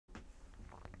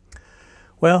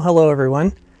Well, hello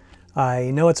everyone.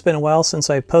 I know it's been a while since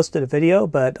I posted a video,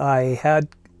 but I had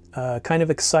a kind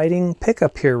of exciting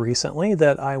pickup here recently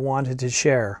that I wanted to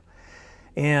share.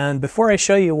 And before I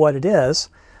show you what it is,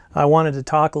 I wanted to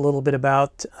talk a little bit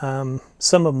about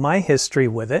some of my history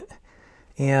with it.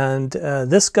 And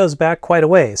this goes back quite a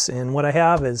ways. And what I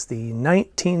have is the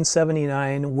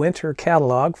 1979 winter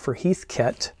catalog for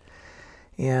Heathkit.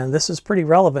 And this is pretty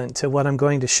relevant to what I'm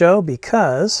going to show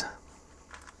because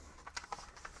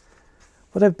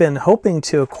what I've been hoping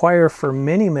to acquire for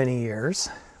many, many years,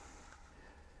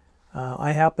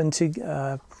 I happened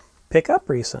to pick up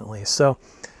recently. So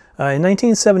in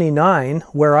 1979,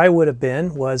 where I would have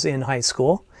been was in high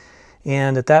school.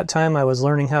 And at that time, I was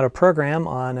learning how to program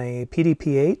on a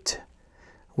PDP-8,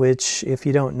 which, if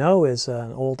you don't know, is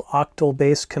an old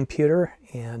octal-based computer.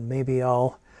 And maybe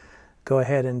I'll go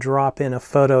ahead and drop in a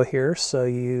photo here so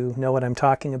you know what I'm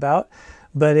talking about.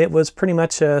 But it was pretty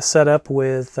much set up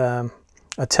with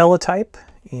a teletype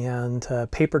and a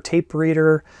paper tape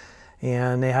reader,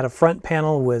 and they had a front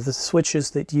panel with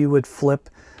switches that you would flip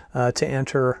to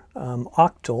enter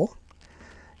octal.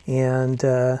 And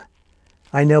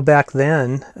I know back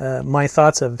then my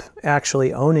thoughts of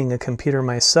actually owning a computer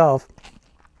myself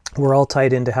were all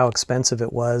tied into how expensive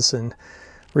it was and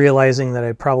realizing that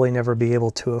I'd probably never be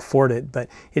able to afford it. But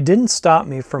it didn't stop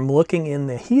me from looking in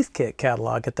the Heathkit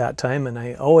catalog at that time, and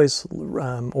I always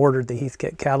ordered the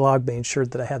Heathkit catalog, made sure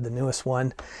that I had the newest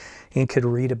one and could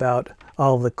read about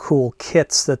all the cool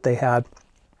kits that they had.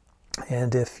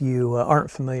 And if you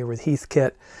aren't familiar with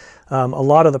Heathkit, a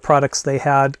lot of the products they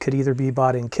had could either be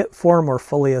bought in kit form or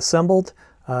fully assembled,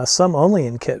 some only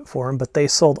in kit form, but they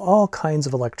sold all kinds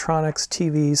of electronics,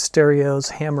 TVs,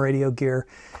 stereos, ham radio gear,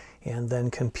 and then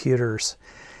computers.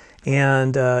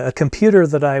 And a computer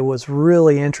that I was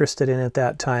really interested in at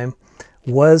that time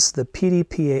was the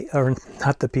PDP-8, or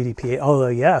not the PDP-8, although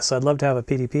yes, I'd love to have a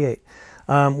PDP-8,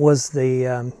 was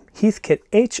the Heathkit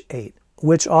H8,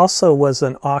 which also was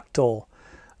an octal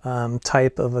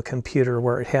type of a computer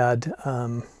where it had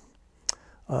an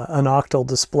octal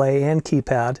display and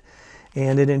keypad,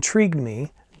 and it intrigued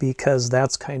me because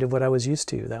that's kind of what I was used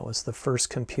to. That was the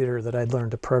first computer that I'd learned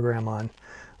to program on,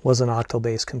 was an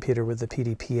octal-based computer with the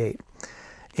PDP-8.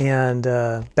 And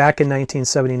back in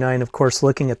 1979, of course,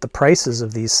 looking at the prices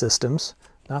of these systems,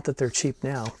 not that they're cheap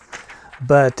now,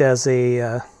 but as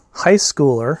a high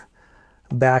schooler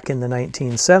back in the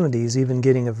 1970s, even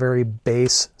getting a very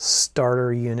base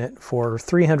starter unit for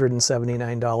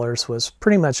 $379 was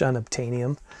pretty much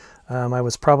unobtainium. I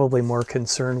was probably more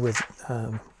concerned with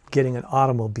getting an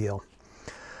automobile.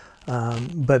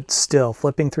 But still,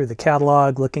 flipping through the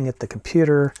catalog, looking at the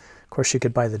computer. Of course, you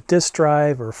could buy the disk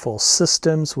drive or full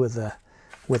systems with a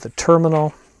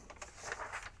terminal.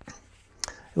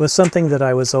 It was something that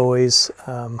I was always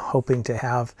hoping to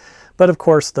have. But of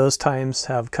course, those times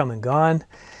have come and gone,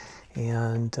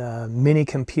 and many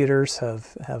computers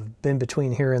have been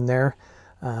between here and there.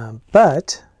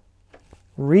 But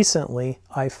recently,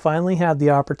 I finally had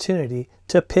the opportunity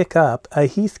to pick up a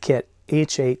Heathkit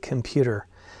H8 computer.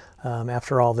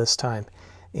 After all this time,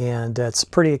 and it's a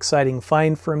pretty exciting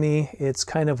find for me. It's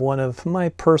kind of one of my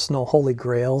personal holy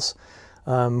grails,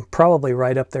 probably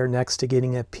right up there next to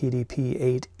getting a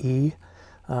PDP-8E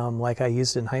like I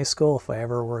used in high school. If I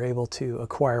ever were able to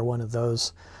acquire one of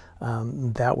those,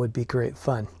 that would be great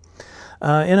fun.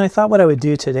 And I thought what I would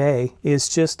do today is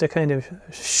just to kind of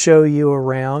show you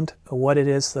around what it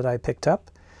is that I picked up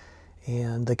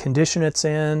and the condition it's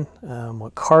in,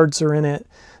 what cards are in it,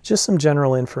 just some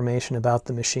general information about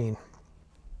the machine.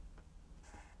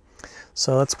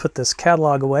 So let's put this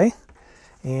catalog away,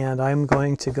 and I'm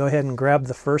going to go ahead and grab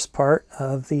the first part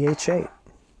of the H8.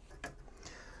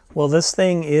 Well, this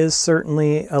thing is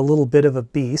certainly a little bit of a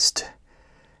beast,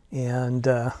 and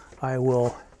I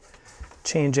will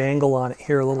change angle on it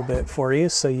here a little bit for you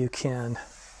so you can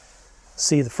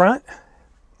see the front.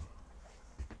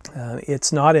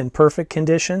 It's not in perfect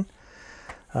condition.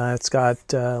 It's got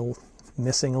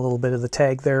missing a little bit of the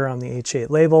tag there on the H8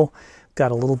 label.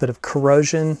 Got a little bit of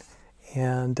corrosion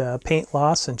and paint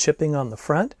loss and chipping on the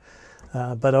front.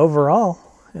 But overall,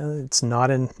 it's not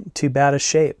in too bad a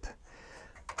shape.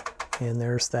 And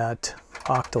there's that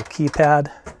octal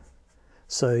keypad.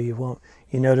 So you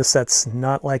notice that's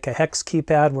not like a hex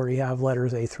keypad where you have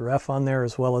letters A through F on there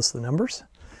as well as the numbers.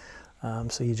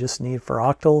 So you just need, for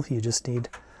octal, you just need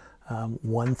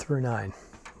 1 through 9,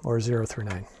 or 0 through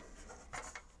 9.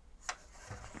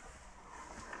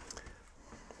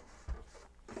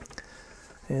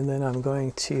 And then I'm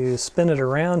going to spin it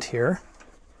around here.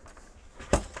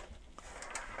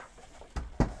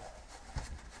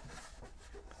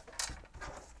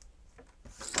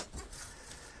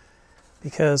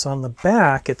 because on the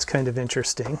back it's kind of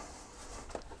interesting.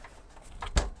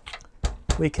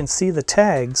 We can see the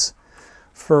tags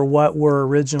for what were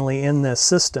originally in this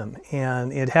system,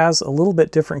 and it has a little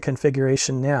bit different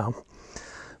configuration now.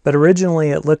 But originally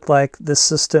it looked like this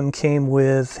system came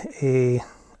with a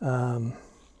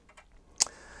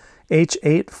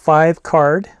H8 5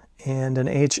 card and an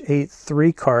H8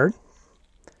 3 card.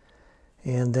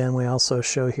 And then we also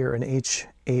show here an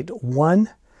H8 1.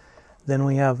 Then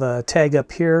we have a tag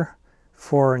up here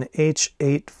for an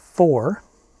H8 4.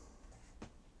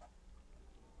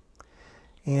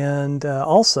 And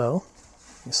also,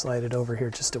 let me slide it over here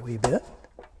just a wee bit.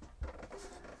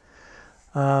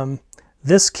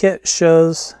 This kit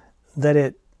shows that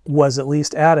it was at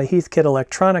least at a Heathkit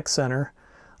Electronics Center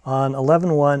on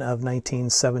 11/1 of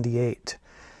 1978.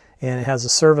 And it has a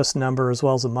service number as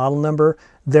well as a model number.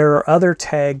 There are other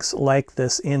tags like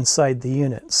this inside the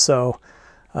unit. So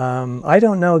I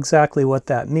don't know exactly what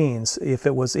that means, if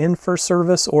it was in for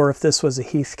service or if this was a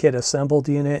Heathkit assembled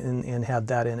unit and had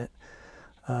that in it,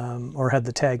 or had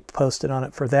the tag posted on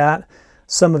it for that.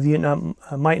 Some of you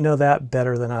might know that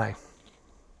better than I.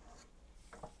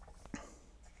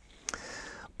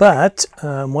 But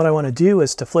what I want to do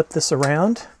is to flip this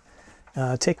around,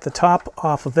 take the top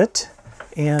off of it,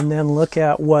 and then look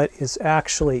at what is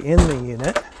actually in the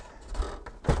unit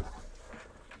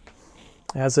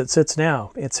as it sits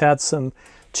now. It's had some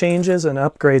changes and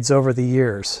upgrades over the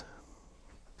years.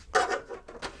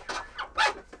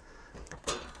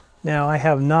 Now, I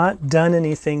have not done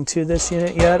anything to this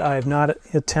unit yet. I have not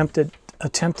attempted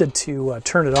to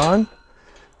turn it on.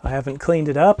 I haven't cleaned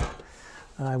it up.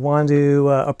 I want to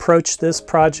approach this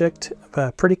project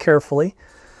pretty carefully.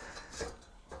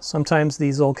 Sometimes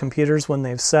these old computers, when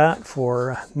they've sat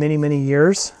for many, many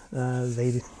years,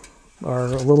 they are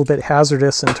a little bit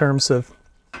hazardous in terms of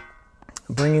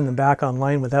bringing them back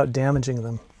online without damaging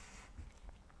them.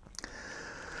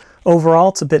 Overall,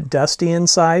 it's a bit dusty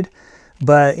inside,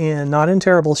 but not in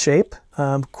terrible shape.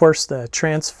 Of course, the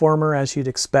transformer, as you'd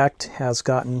expect, has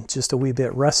gotten just a wee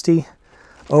bit rusty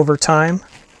over time.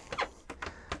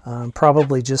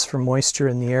 Probably just from moisture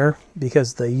in the air,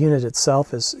 because the unit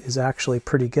itself is actually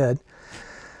pretty good.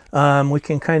 We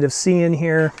can kind of see in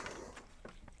here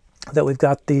that we've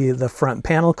got the front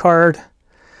panel card.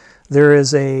 There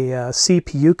is a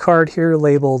CPU card here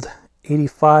labeled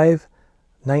 85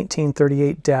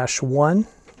 1938-1.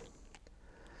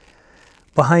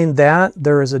 Behind that,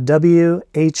 there is a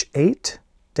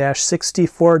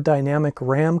WH8-64 dynamic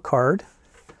RAM card.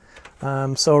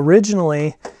 So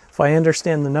originally, if I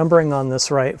understand the numbering on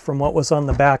this right from what was on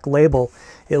the back label,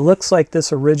 it looks like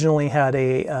this originally had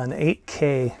an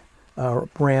 8K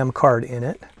RAM card in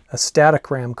it, a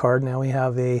static RAM card. Now we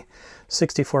have a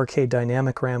 64K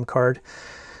dynamic RAM card.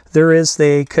 There is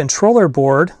the controller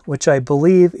board, which I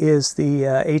believe is the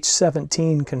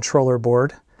H17 controller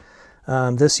board.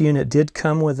 This unit did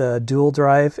come with a dual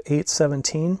drive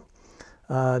 817,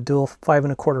 dual 5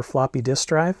 1/4 floppy disk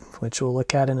drive, which we'll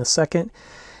look at in a second.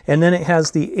 And then it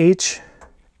has the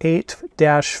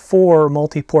H8-4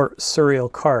 multi-port serial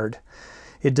card.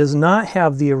 It does not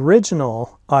have the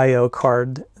original I/O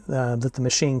card that the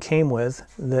machine came with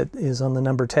that is on the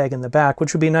number tag in the back,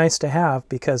 which would be nice to have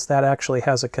because that actually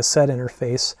has a cassette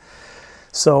interface.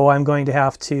 So I'm going to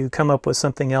have to come up with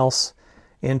something else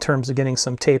in terms of getting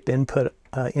some tape input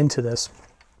into this,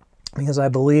 because I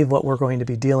believe what we're going to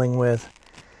be dealing with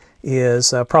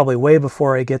is probably way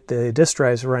before I get the disk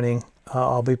drives running.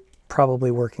 I'll be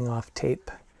probably working off tape.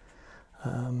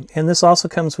 And this also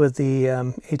comes with the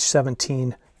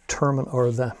H17 terminal,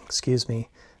 or the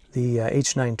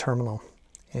H9 terminal.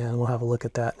 And we'll have a look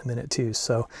at that in a minute too.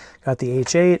 So got the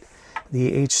H8,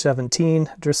 the H17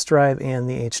 disk drive, and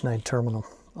the H9 terminal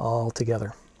all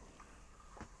together.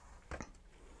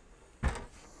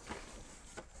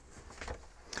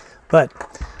 But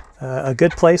a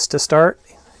good place to start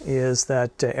is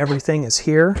that everything is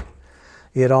here.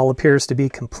 It all appears to be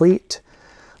complete.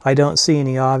 I don't see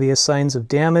any obvious signs of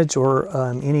damage or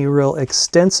any real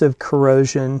extensive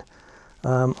corrosion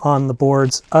on the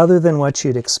boards other than what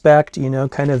you'd expect, you know,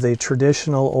 kind of the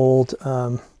traditional old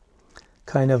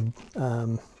kind of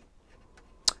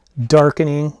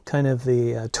darkening, kind of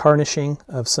the tarnishing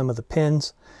of some of the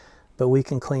pins. But we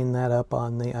can clean that up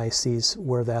on the ICs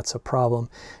where that's a problem.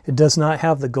 It does not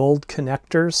have the gold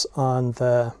connectors on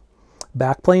the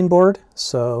backplane board,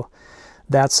 so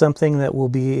that's something that will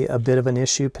be a bit of an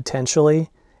issue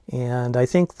potentially, and I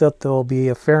think that there will be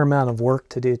a fair amount of work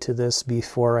to do to this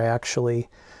before I actually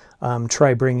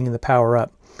try bringing the power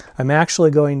up. I'm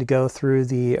actually going to go through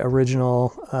the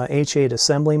original H8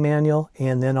 assembly manual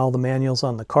and then all the manuals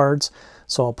on the cards.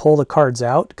 So I'll pull the cards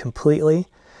out completely.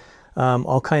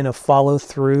 I'll kind of follow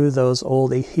through those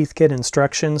old Heathkit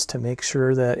instructions to make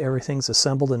sure that everything's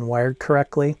assembled and wired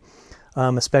correctly,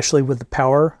 especially with the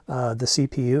power, the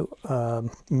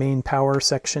CPU, main power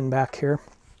section back here.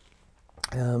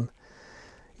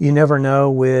 You never know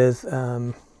with,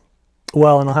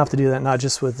 well, and I'll have to do that not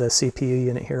just with the CPU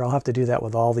unit here, I'll have to do that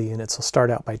with all the units. I'll start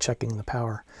out by checking the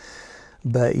power.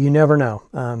 But you never know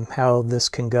how this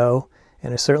can go.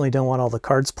 And I certainly don't want all the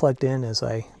cards plugged in as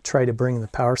I try to bring the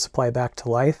power supply back to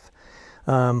life.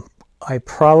 I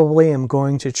probably am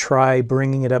going to try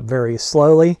bringing it up very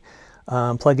slowly,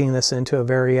 plugging this into a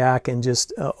Variac and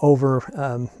just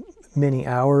over many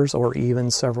hours or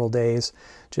even several days,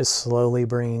 just slowly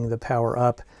bringing the power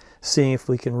up, seeing if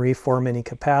we can reform any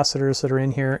capacitors that are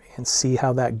in here and see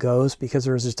how that goes, because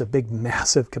there's just a big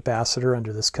massive capacitor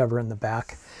under this cover in the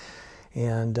back.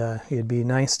 And it'd be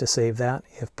nice to save that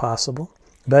if possible.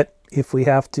 But if we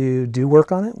have to do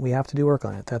work on it, we have to do work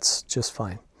on it. That's just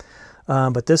fine.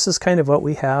 But this is kind of what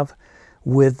we have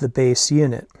with the base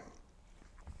unit.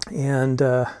 And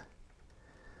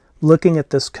looking at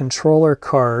this controller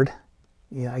card,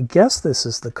 yeah, I guess this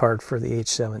is the card for the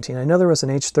H17. I know there was an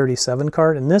H37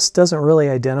 card, and this doesn't really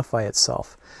identify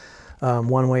itself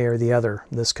one way or the other,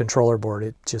 this controller board.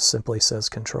 It just simply says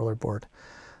controller board.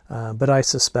 But I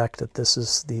suspect that this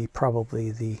is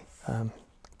probably the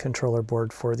controller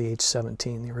board for the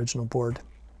H17, the original board.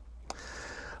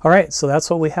 All right, so that's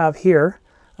what we have here.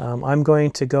 I'm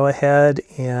going to go ahead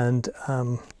and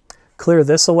clear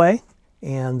this away,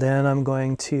 and then I'm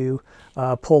going to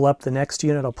pull up the next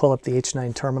unit. I'll pull up the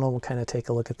H9 terminal. We'll kind of take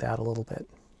a look at that a little bit.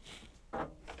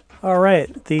 All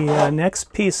right, the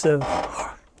next piece of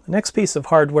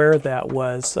hardware that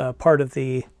was part of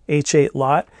the H8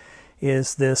 lot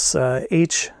is this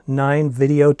H9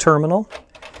 video terminal.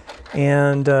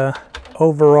 And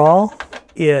overall,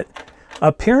 it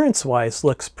appearance-wise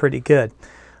looks pretty good.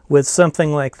 With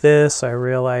something like this, I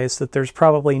realize that there's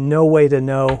probably no way to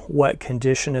know what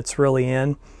condition it's really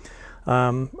in,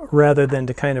 rather than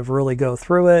to kind of really go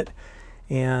through it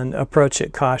and approach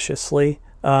it cautiously.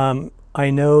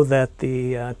 I know that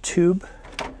the tube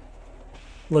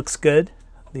looks good,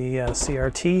 the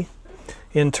CRT,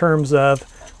 in terms of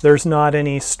there's not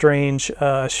any strange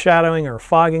shadowing or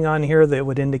fogging on here that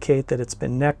would indicate that it's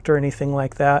been necked or anything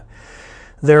like that.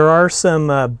 There are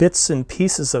some bits and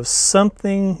pieces of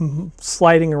something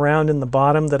sliding around in the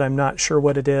bottom that I'm not sure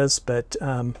what it is, but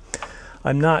I'm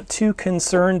not too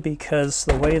concerned because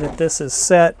the way that this is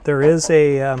set, there is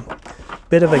a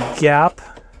bit of a gap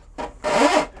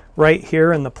right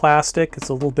here in the plastic. It's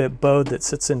a little bit bowed that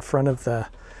sits in front of the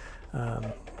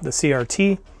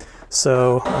CRT.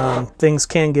 So things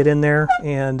can get in there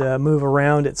and move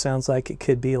around. It sounds like it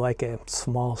could be like a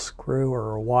small screw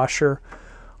or a washer.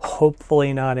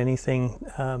 Hopefully not anything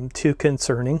too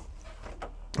concerning.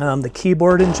 The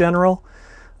keyboard in general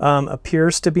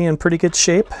appears to be in pretty good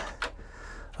shape.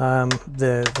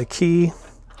 The key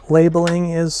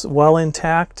labeling is well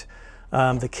intact.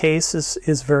 The case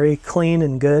is very clean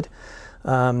and good.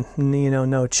 You know,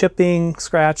 no chipping,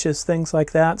 scratches, things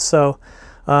like that. So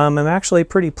I'm actually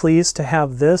pretty pleased to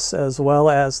have this as well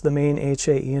as the main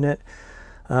H8 unit.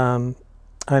 I'm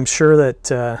sure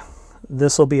that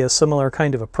this will be a similar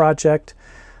kind of a project.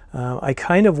 I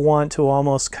kind of want to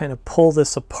almost kind of pull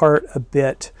this apart a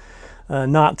bit,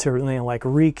 not to really like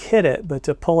re-kit it, but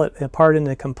to pull it apart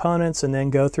into components and then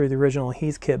go through the original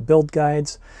Heathkit build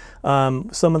guides.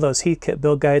 Some of those Heathkit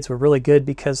build guides were really good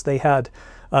because they had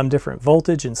different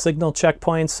voltage and signal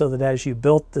checkpoints, so that as you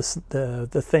built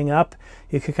the thing up,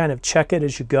 you could kind of check it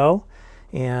as you go,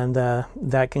 and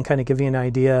that can kind of give you an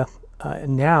idea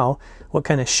now what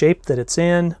kind of shape that it's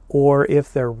in, or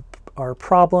if there are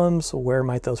problems, where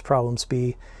might those problems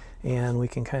be, and we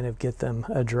can kind of get them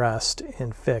addressed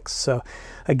and fixed. So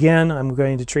again, I'm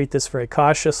going to treat this very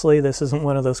cautiously. This isn't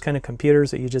one of those kind of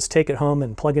computers that you just take it home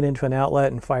and plug it into an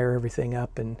outlet and fire everything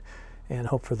up and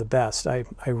hope for the best. I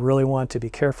really want to be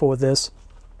careful with this.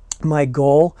 My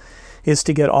goal is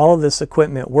to get all of this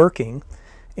equipment working,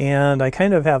 and I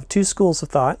kind of have two schools of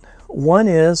thought. One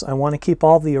is I want to keep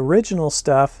all the original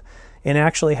stuff and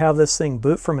actually have this thing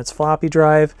boot from its floppy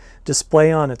drive,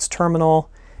 display on its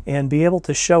terminal, and be able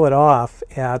to show it off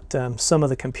at some of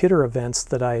the computer events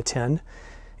that I attend.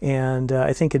 And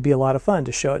I think it'd be a lot of fun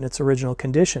to show it in its original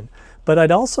condition. But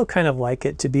I'd also kind of like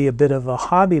it to be a bit of a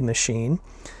hobby machine.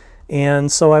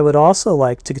 And so I would also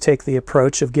like to take the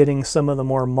approach of getting some of the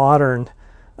more modern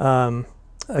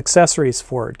accessories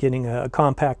for it, getting a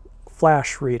compact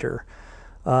flash reader,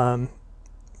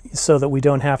 so that we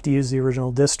don't have to use the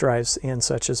original disk drives and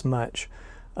such as much.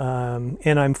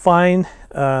 And I'm fine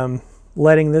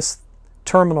letting this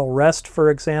terminal rest, for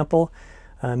example.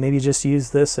 Maybe just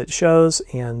use this at shows,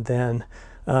 and then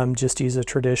just use a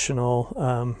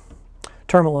traditional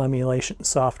terminal emulation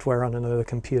software on another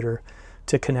computer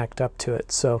to connect up to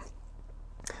it. So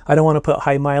I don't want to put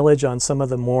high mileage on some of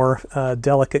the more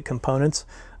delicate components,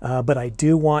 but I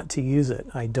do want to use it.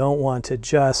 I don't want to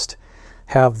just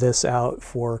have this out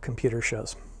for computer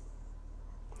shows.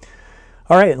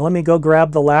 All right, let me go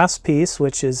grab the last piece,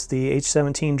 which is the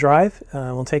H17 drive.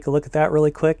 We'll take a look at that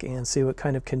really quick and see what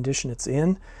kind of condition it's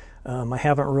in. I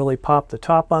haven't really popped the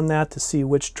top on that to see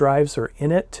which drives are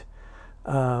in it.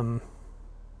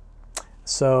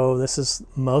 So this is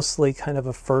mostly kind of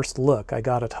a first look. I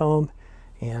got it home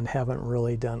and haven't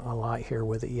really done a lot here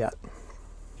with it yet.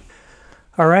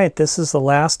 All right, this is the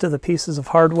last of the pieces of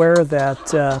hardware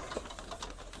that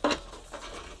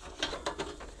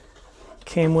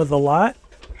came with the lot.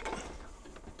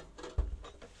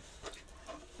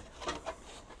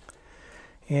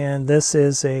 And this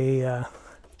is a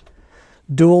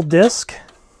dual disk.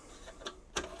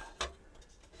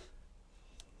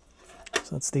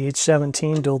 So it's the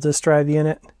H17 dual disk drive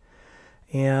unit.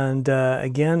 And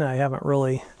again, I haven't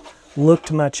really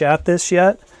looked much at this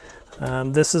yet.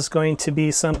 This is going to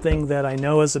be something that I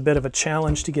know is a bit of a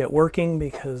challenge to get working,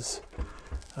 because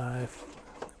if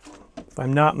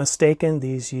I'm not mistaken,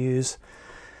 these use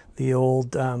the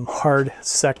old hard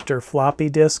sector floppy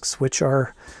disks, which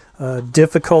are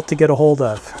difficult to get a hold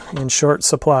of, in short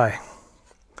supply.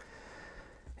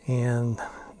 And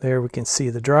there we can see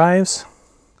the drives.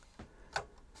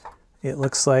 It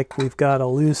looks like we've got a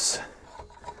loose,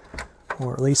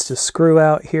 or at least a screw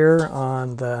out here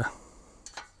on the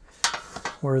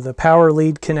where the power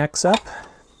lead connects up.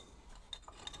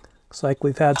 Looks like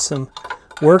we've had some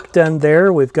work done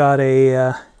there. We've got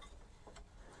a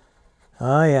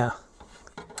oh yeah,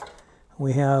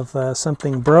 we have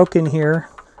something broken here.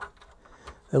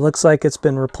 It looks like it's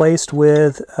been replaced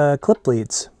with clip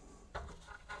leads.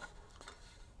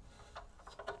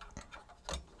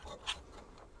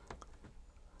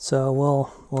 So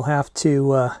we'll have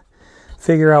to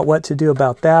figure out what to do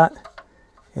about that.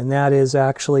 And that is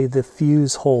actually the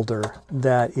fuse holder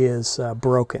that is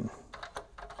broken.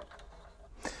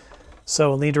 So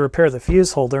we'll need to repair the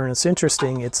fuse holder, and it's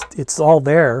interesting, it's all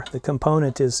there. The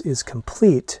component is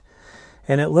complete.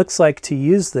 And it looks like, to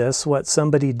use this, what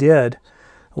somebody did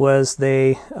was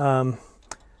they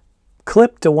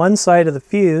clipped to one side of the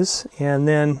fuse, and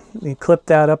then they clipped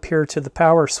that up here to the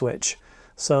power switch.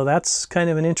 So that's kind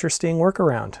of an interesting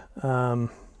workaround.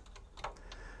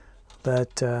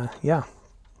 Yeah,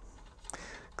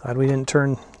 glad we didn't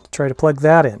try to plug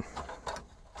that in.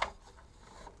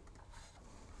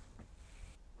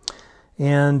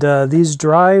 And these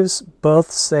drives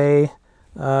both say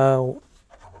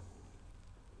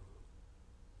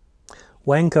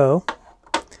Wenco,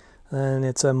 and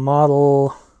it's a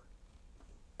model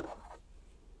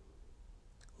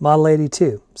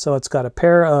 82. So it's got a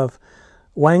pair of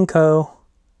Wenco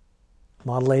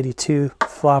Model 82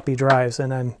 floppy drives,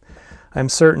 and I'm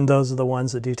certain those are the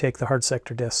ones that do take the hard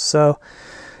sector disks. So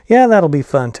yeah, that'll be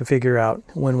fun to figure out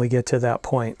when we get to that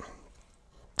point.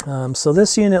 So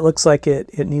this unit looks like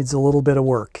it needs a little bit of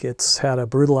work. It's had a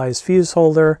brutalized fuse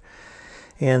holder,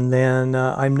 and then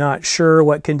I'm not sure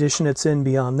what condition it's in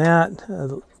beyond that.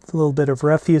 A little bit of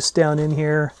refuse down in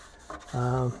here,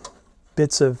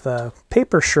 bits of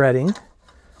paper shredding.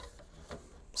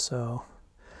 So,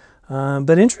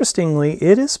 but interestingly,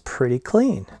 it is pretty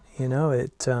clean. You know,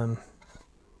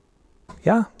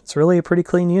 yeah, it's really a pretty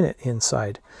clean unit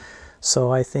inside.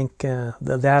 So I think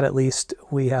that at least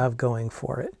we have going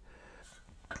for it.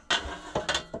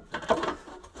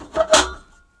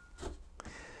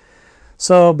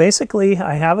 So basically,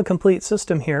 I have a complete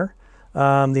system here.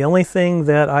 The only thing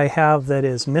that I have that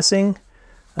is missing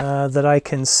that I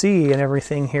can see and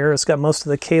everything here, it's got most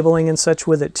of the cabling and such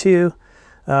with it too,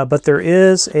 but there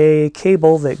is a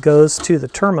cable that goes to the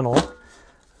terminal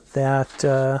that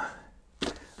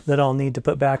I'll need to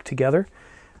put back together.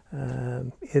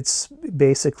 It's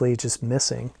basically just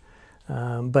missing,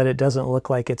 but it doesn't look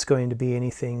like it's going to be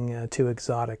anything too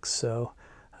exotic, so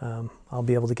I'll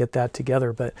be able to get that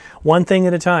together. But one thing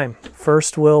at a time.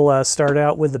 First, we'll start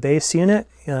out with the base unit,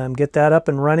 get that up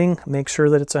and running, make sure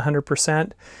that it's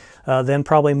 100%, then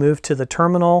probably move to the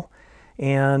terminal,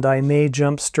 and I may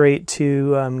jump straight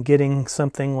to getting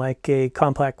something like a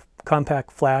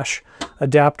compact flash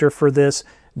adapter for this,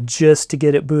 just to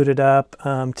get it booted up,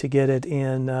 to get it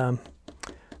in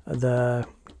the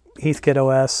Heathkit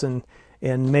OS and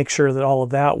make sure that all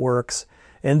of that works.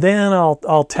 And then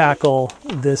I'll tackle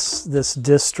this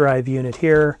disk drive unit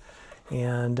here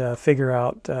and figure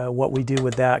out what we do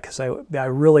with that, because I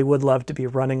really would love to be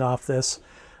running off this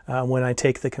when I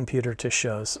take the computer to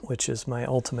shows, which is my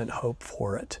ultimate hope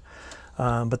for it.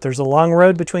 But there's a long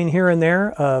road between here and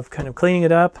there of kind of cleaning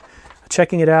it up,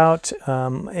 checking it out,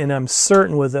 and I'm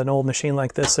certain with an old machine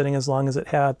like this sitting as long as it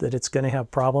had that it's going to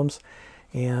have problems,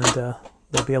 and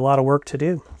there'll be a lot of work to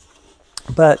do.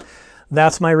 But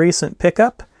that's my recent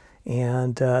pickup,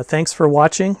 and thanks for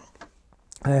watching.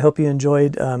 I hope you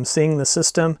enjoyed seeing the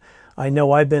system. I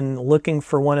know I've been looking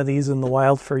for one of these in the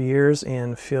wild for years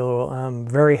and feel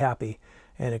very happy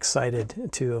and excited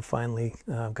to have finally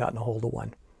gotten a hold of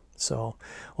one. So,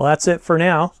 well, that's it for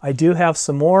now. I do have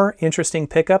some more interesting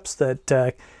pickups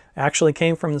that actually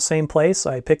came from the same place.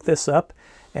 I picked this up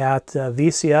at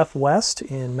VCF West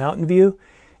in Mountain View,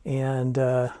 and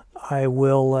I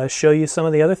will show you some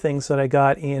of the other things that I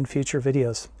got in future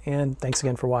videos. And thanks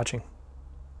again for watching.